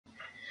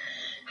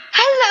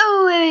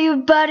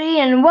everybody,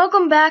 and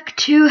welcome back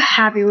to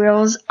Happy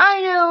Wheels.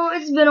 I know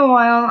it's been a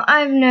while.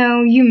 I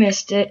know you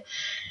missed it.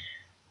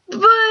 But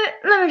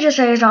let me just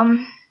say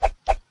something.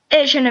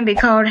 It shouldn't be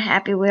called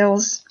Happy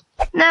Wheels.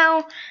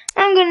 Now,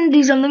 I'm going to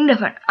do something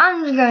different.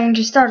 I'm just going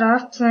to start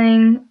off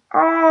playing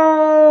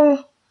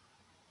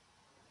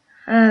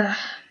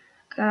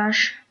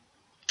gosh.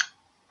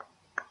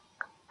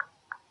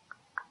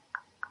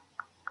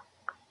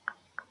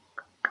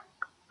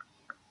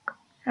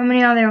 How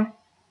many are there?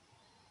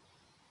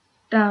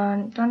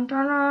 Dun dun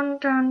dun dun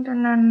dun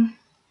dun dun.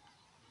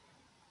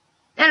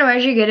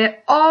 Anyways, you get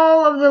it.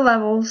 All of the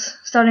levels,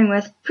 starting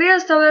with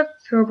Prehistoric,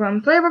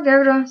 Pilgrim, Playable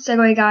Character,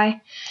 Segway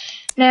Guy.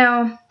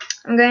 Now,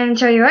 I'm going to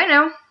tell you right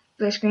now,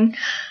 blue screen,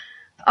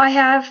 I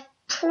have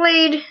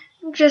played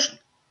just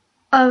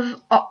a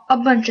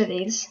bunch of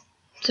these.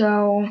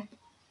 So,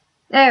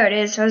 there it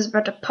is. I was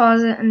about to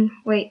pause it and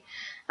wait.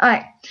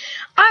 Alright.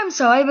 I'm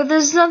sorry, but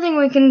there's nothing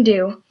we can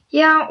do.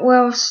 Yeah,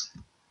 well,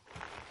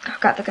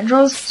 I've got the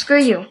controls. Screw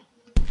you.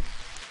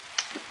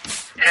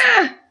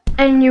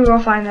 And you will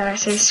find that I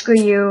say screw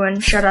you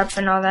and shut up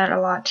and all that a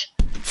lot.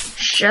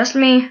 It's just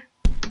me.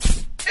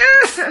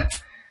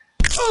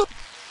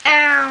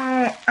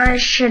 Ow! I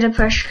should have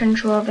pushed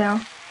control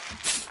down.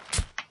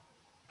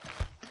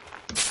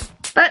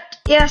 But,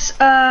 yes,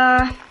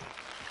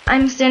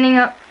 I'm standing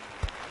up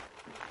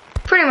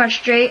pretty much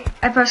straight.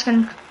 I press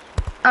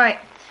Alright.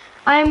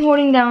 I am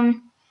holding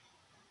down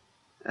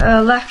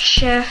left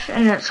shift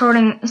and it's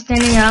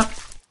standing up.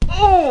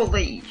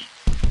 Holy!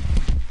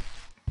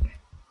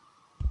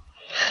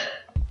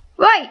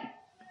 Right!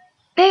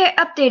 They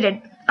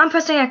updated. I'm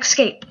pressing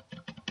escape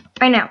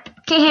right now.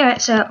 Can't hear it,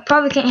 so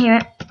probably can't hear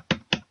it.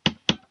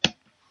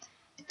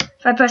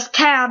 If I press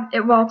tab,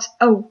 it walks.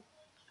 Oh.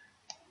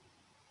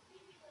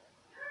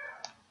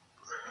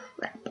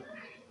 Crap.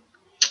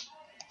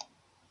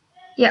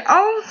 Yeah,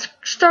 I'll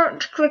start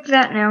to click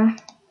that now.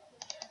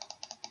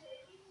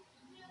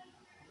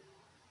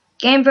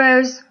 Game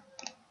Bros.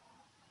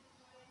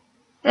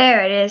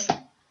 There it is.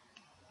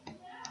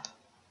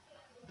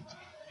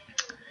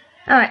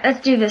 Alright, let's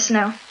do this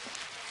now.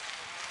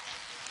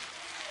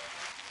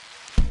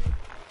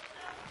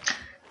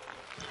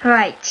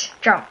 Alright,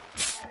 jump.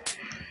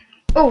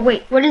 Oh,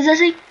 wait, what does that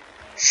say?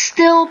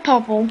 Still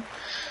purple.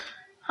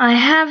 I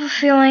have a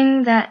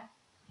feeling that,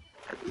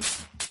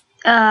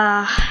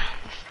 yeah,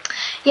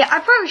 I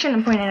probably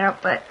shouldn't point it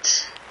out,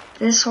 but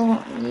this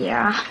whole,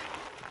 yeah.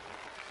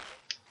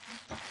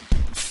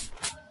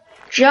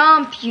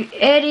 Jump, you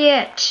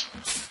idiot!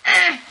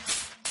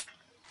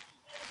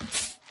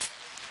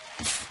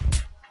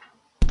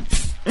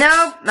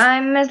 Nope,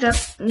 I messed up.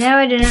 No,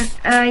 I didn't.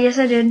 Yes,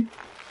 I did.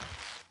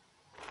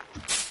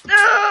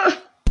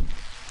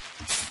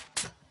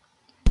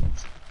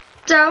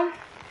 So,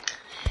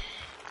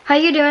 how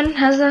you doing?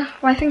 How's the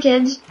wife and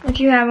kids,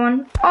 if you have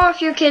one? Or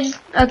if you're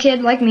a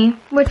kid like me,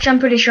 which I'm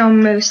pretty sure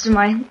most of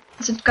my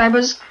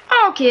subscribers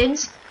are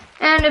kids.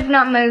 And if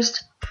not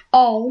most,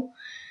 all.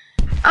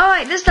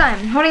 Alright, this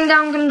time, holding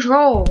down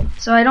control,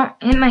 so I don't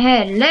hit my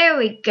head. There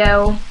we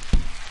go.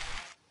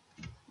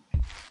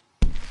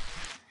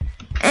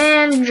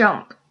 And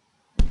jump.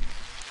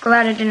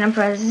 Glad I didn't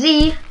press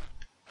Z.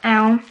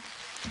 Ow.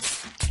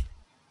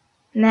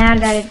 Mad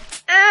that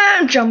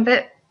it. Jump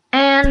it.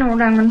 And hold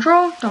down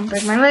control. Don't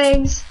break my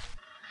legs.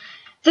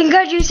 Thank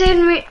God you saved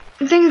me.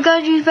 Thank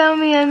God you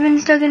found me. I've been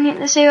stuck in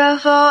the sailor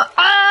for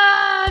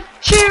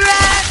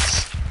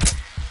T-Rex!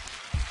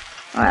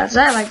 Or as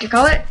I like to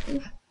call it,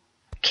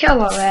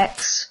 Killer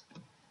Rex.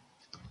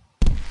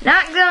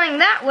 Not going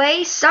that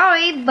way,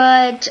 sorry,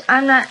 but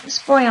I'm not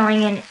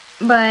spoiling it.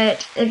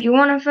 But if you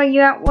want to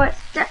figure out what's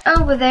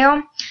over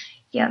there,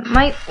 you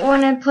might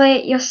want to play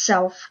it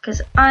yourself,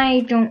 because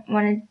I don't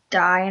want to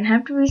die and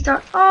have to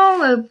restart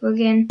all over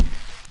again.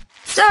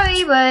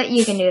 Sorry, but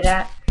you can do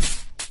that.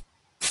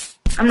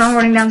 I'm not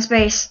holding down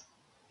space.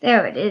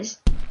 There it is.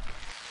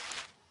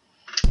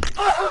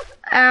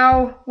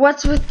 Ow.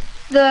 What's with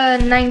the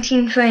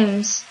 19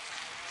 frames?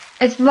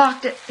 It's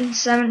blocked at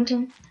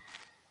 17.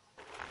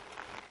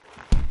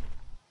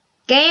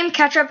 Game,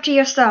 catch up to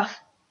your stuff.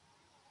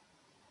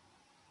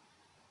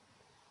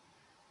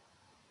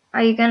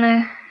 Are you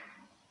gonna...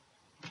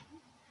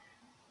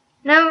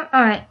 No?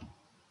 Alright.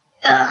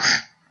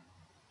 Ugh.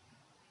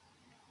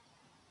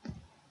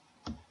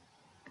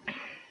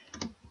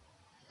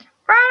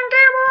 Round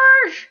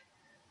tables!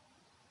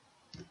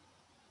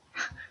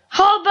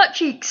 Whole butt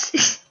cheeks.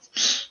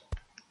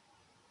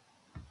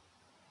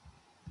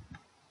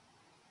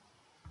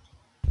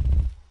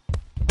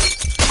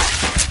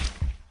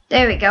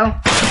 There we go.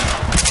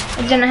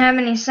 It didn't have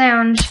any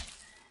sound.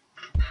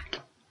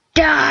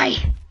 Die!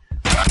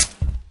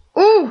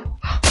 Ooh!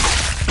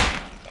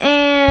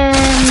 And...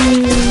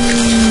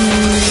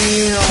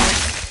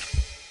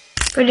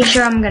 pretty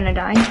sure I'm gonna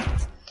die.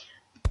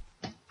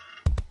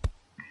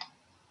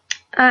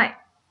 Alright.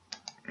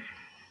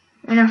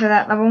 Enough of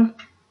that level.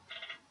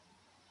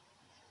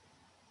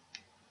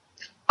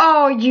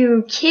 Are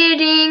you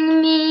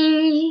kidding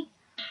me?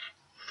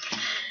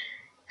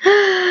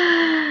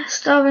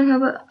 Starving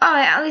hobo.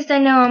 Alright, at least I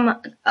know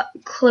I'm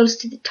close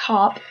to the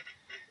top.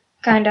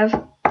 Kind of.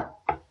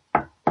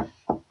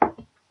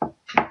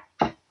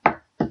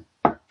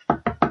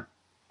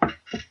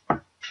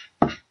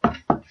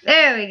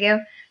 There we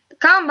go. The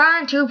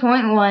Combine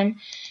 2.1.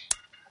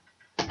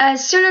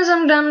 As soon as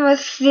I'm done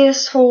with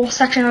this whole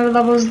section of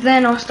levels,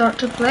 then I'll start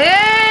to play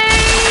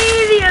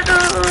the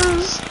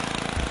others.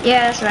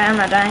 Yeah, that's right, I'm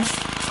not dying.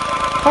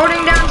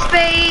 Holding down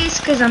space,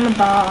 because I'm a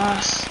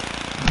boss.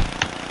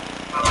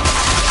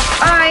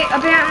 Alright,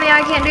 apparently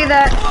I can't do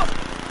that.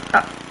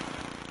 Oh.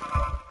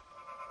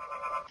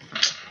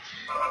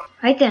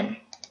 Right then.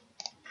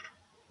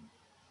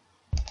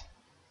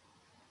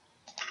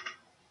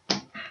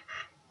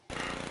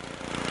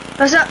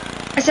 Press up.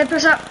 I said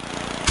press up.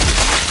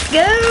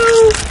 Go!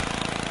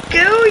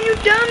 Go, you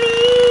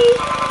dummy!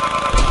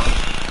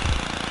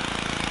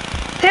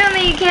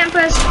 Apparently you can't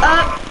press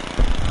up.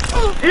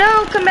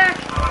 No, come back.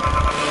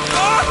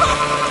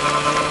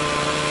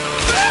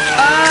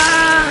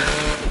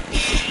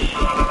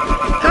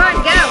 Come on,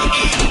 go.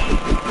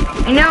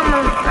 I know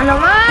I'm on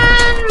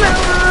one.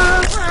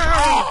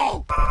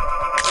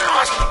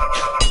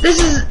 This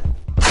is,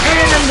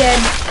 and I'm dead.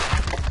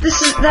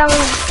 That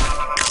was.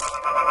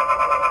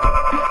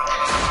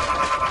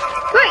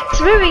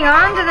 Moving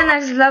on to the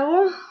next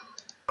level.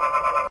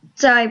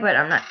 Sorry, but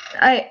I'm not.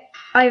 I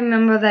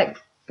remember that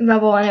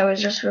level and it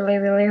was just really,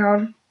 really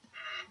hard.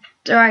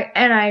 So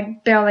I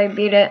barely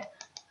beat it.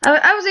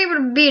 I was able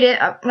to beat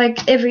it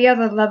like every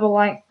other level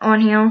like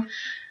on here.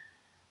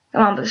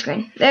 Come on, blue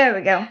screen. There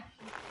we go.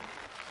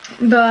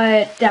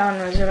 But that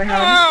one was really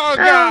hard. Oh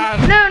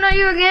God! No, not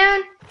you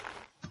again.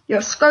 Yo,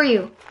 screw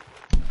you.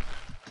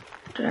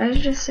 Did I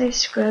just say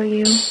screw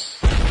you?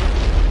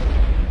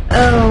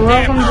 Oh,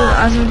 welcome to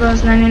Awesome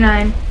Bros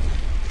 99.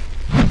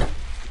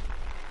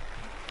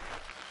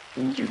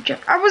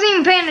 I wasn't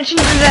even paying attention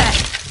to that.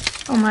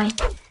 Oh my.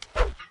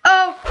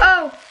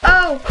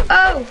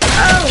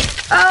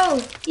 Oh,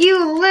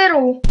 you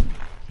little.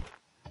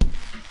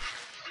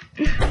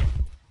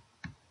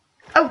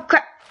 Oh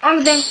crap,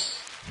 wrong thing.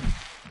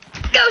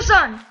 Go,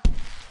 son.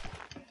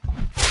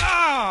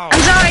 Oh.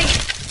 I'm sorry.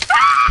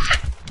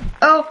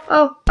 Oh,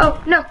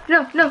 no.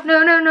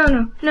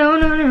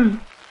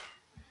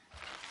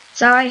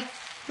 Sorry.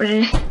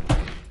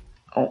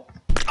 Oh.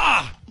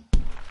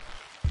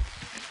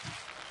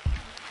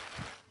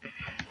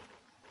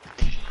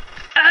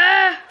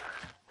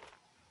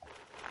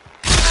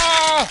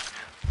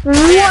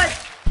 What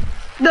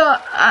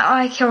the?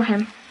 I killed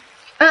him.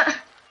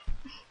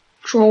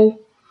 Troll.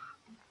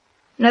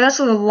 No, that's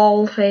the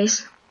lol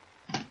face.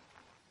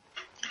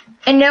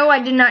 And no, I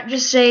did not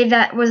just say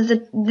that was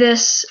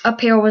this up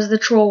here was the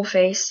troll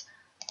face.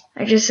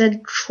 I just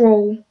said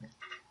troll.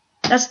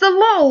 That's the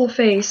lol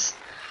face.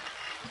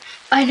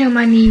 I know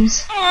my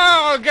memes.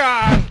 Oh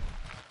God!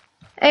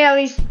 Hey, at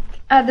least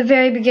at the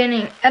very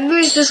beginning, at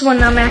least this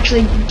one I'm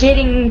actually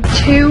getting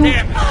to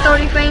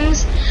 30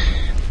 frames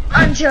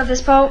until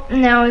this part.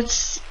 Now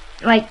it's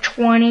like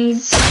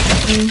 20s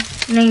and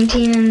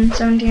 19 and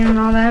 17 and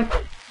all that.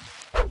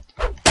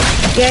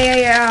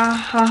 Yeah,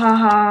 ha ha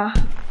ha.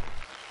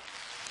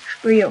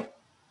 Screw you.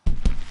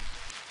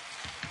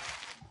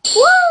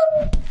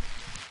 Woo!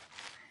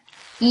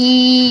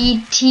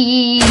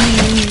 E.T.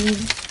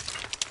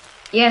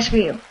 Yeah,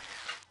 screw you.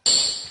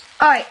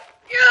 Alright.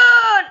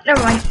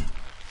 Never mind.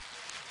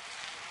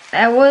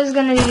 I was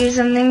gonna do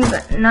something,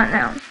 but not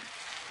now.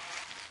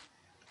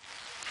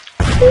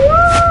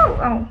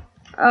 Woo!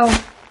 Oh.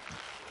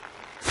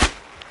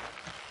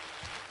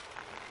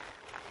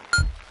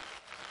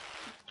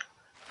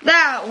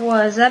 That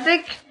was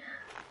epic.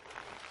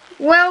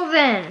 Well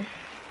then.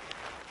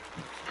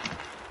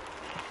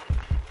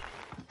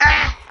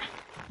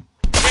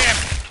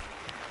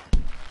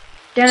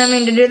 Didn't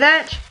mean to do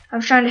that. I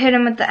was trying to hit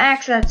him with the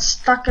axe that's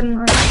stuck in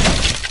my...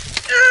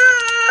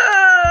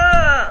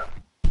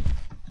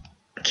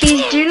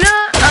 Keys do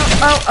not...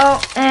 Oh,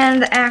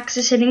 and the axe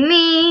is hitting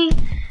me.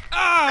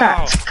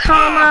 Got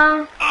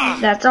coma.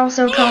 That's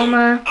also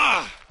coma.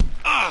 Oh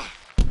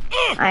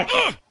my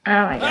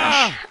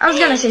gosh. I was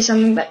gonna say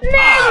something, but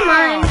never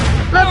mind.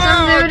 Look,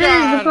 there it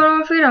is, the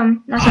portal of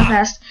freedom. Not so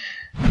fast.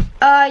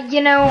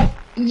 You know,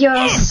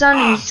 your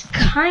son is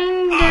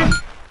kinda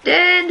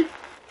dead.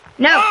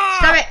 No,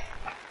 stop it.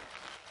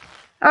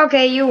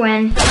 Okay, you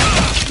win.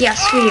 Yeah,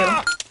 screw you.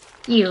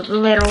 You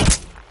little.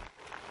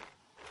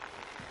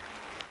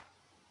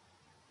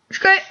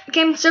 Screw it,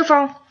 came so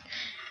far.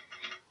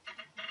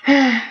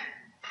 It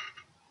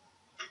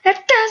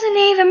doesn't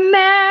even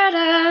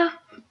matter.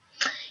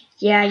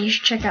 Yeah, you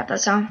should check out that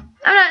song.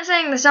 I'm not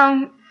saying the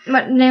song,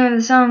 what the name of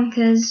the song,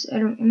 because I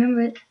don't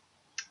remember it.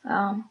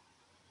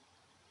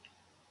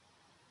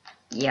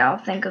 Yeah, I'll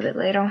think of it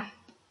later.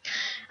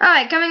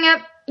 Alright, coming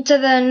up to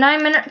the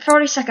 9-minute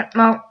 40-second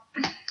mark.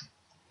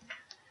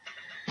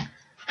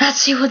 Let's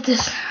see what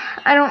this...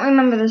 I don't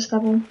remember this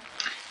level.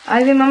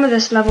 I remember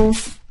this level.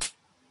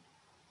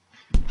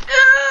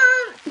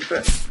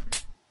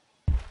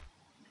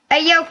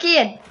 Hey, yo,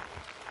 kid.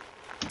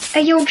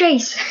 Hey, yo,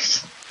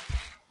 Jace.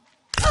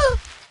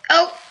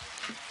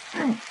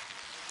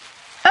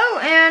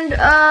 And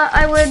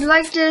I would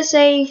like to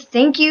say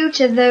thank you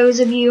to those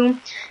of you,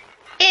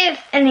 if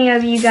any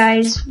of you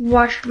guys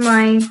watched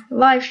my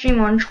live stream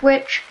on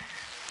Twitch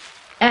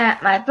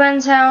at my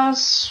friend's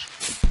house,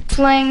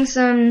 playing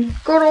some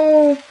good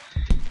old,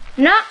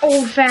 not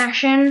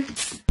old-fashioned,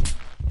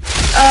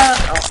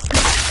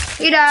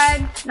 he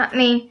died, not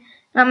me,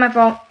 not my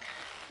fault,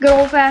 good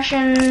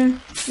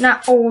old-fashioned,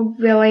 not old,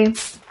 really.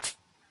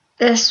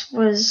 This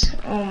was,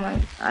 oh my,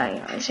 I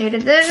always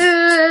hated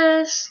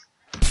this.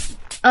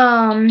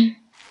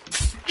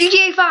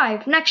 GTA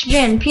 5, next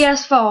gen,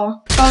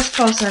 PS4, first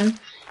person.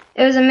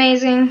 It was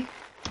amazing.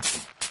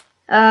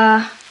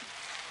 I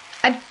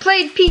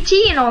played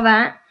PT and all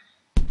that,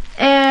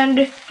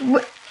 and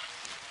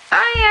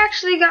I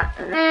actually got,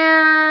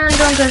 and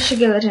don't touch the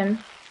guillotine.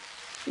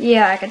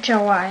 Yeah, I could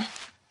tell why.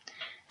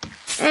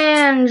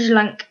 And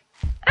Link.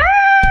 Ah!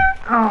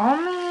 Oh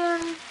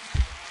man.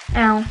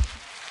 Ow.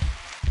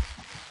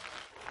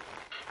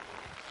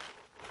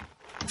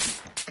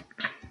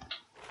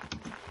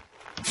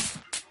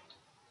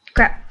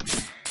 Crap.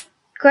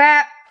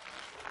 Crap.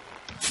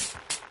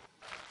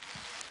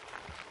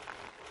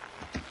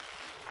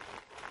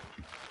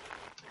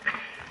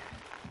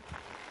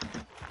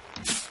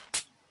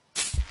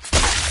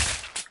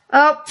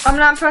 Oh, I'm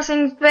not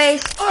pressing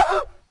space.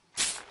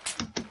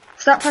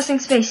 Stop pressing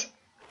space.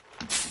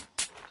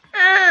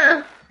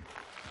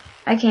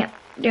 I can't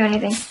do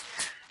anything.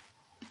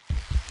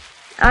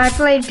 I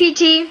played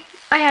PT.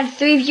 I had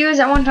 3 viewers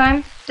at one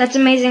time. That's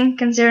amazing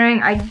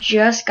considering I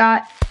just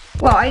got,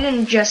 well, I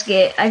didn't just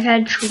get, I've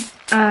had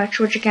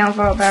Twitch account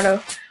for about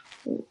a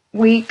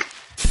week.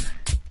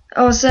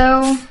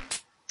 Also,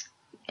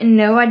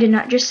 no, I did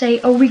not just say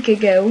a week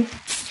ago.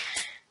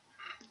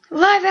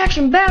 Live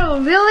action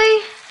battle,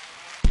 really?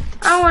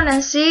 I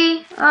wanna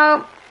see.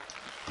 Oh,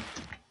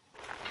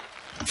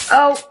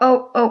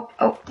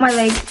 my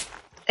leg.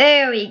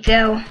 There we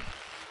go.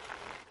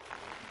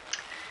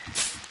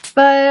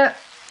 But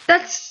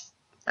that's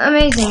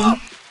amazing.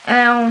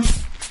 Now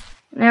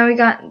we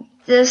got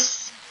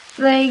this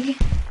leg.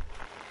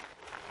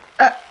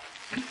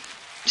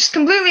 Just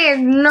completely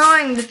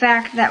ignoring the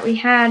fact that we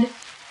had.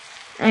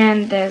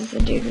 And there's the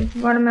dude with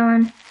the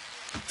watermelon.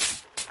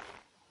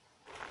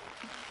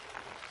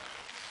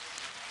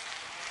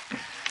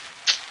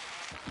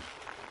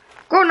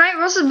 Gold Knight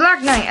versus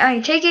Black Knight. I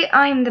take it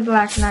I'm the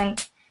Black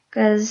Knight.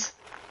 Cause,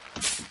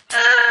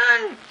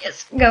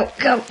 yes, go.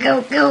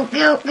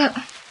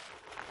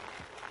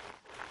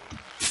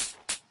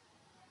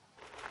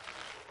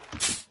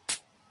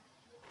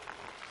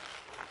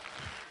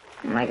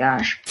 Oh my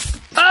gosh.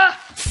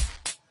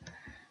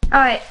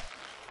 Alright.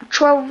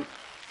 12.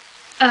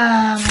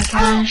 Oh my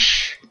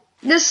gosh.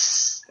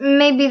 This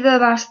may be the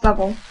last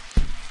level.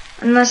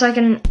 Unless I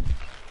can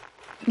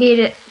beat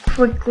it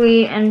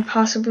quickly and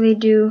possibly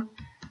do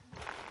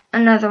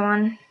another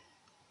one.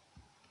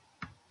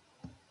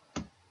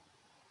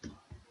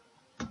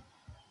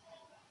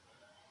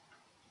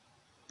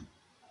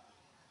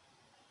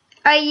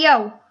 Hey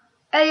yo,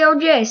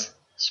 Jace.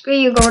 Screw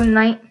you, Golden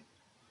Knight.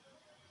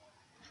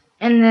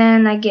 And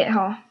then I get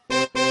her.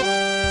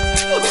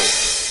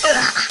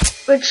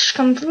 Which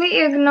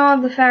completely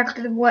ignored the fact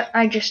of what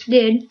I just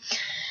did.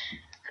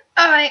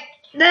 Alright,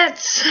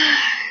 that's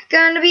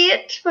gonna be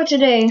it for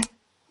today.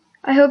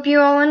 I hope you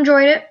all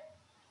enjoyed it.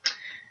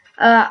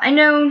 I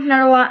know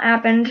not a lot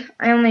happened.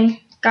 I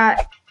only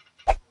got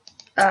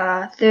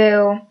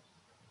through.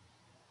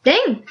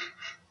 Dang!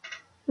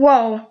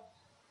 Well,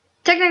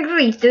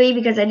 technically 3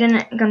 because I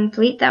didn't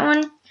complete that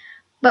one.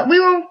 But we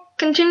will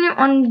continue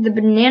on the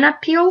banana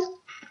peel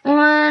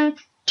on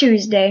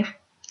Tuesday.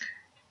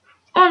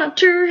 On a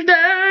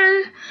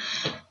Tuesday!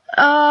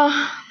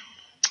 Alright,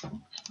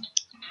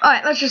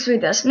 let's just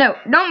read this. No,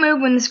 don't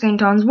move when the screen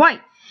turns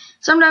white.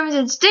 Sometimes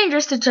it's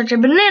dangerous to touch a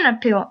banana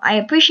peel. I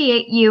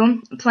appreciate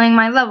you playing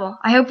my level.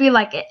 I hope you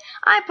like it.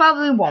 I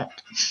probably won't.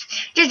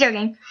 Just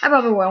joking. I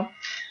probably will.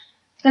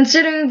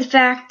 Considering the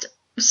fact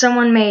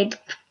someone made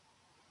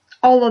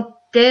all of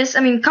this.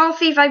 I mean, Call of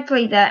Thief, I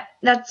played that.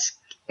 That's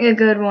a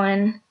good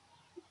one.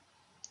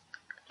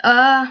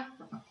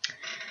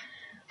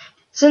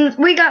 Since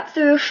we got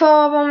through 4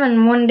 of them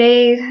in one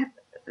day,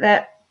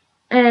 and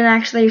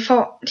actually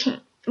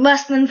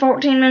less than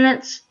 14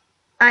 minutes,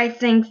 I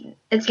think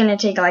it's gonna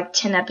take like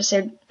 10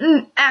 episodes.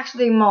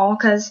 Actually more,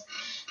 because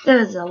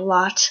there's a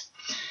lot.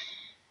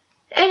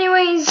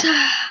 Anyways,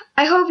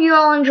 I hope you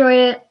all enjoyed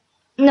it.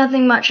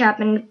 Nothing much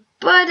happened,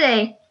 but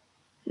hey,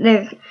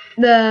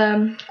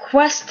 the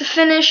quest to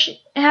finish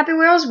Happy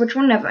Wheels, which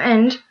will never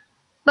end,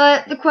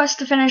 but the quest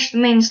to finish the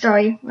main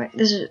story,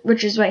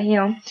 which is right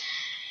here,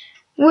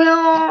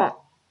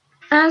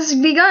 has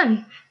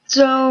begun.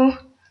 So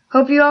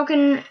hope you all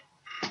can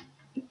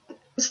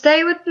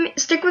stick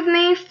with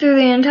me through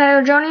the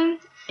entire journey,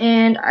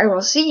 and I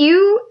will see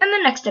you in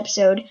the next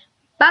episode.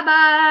 Bye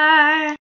bye.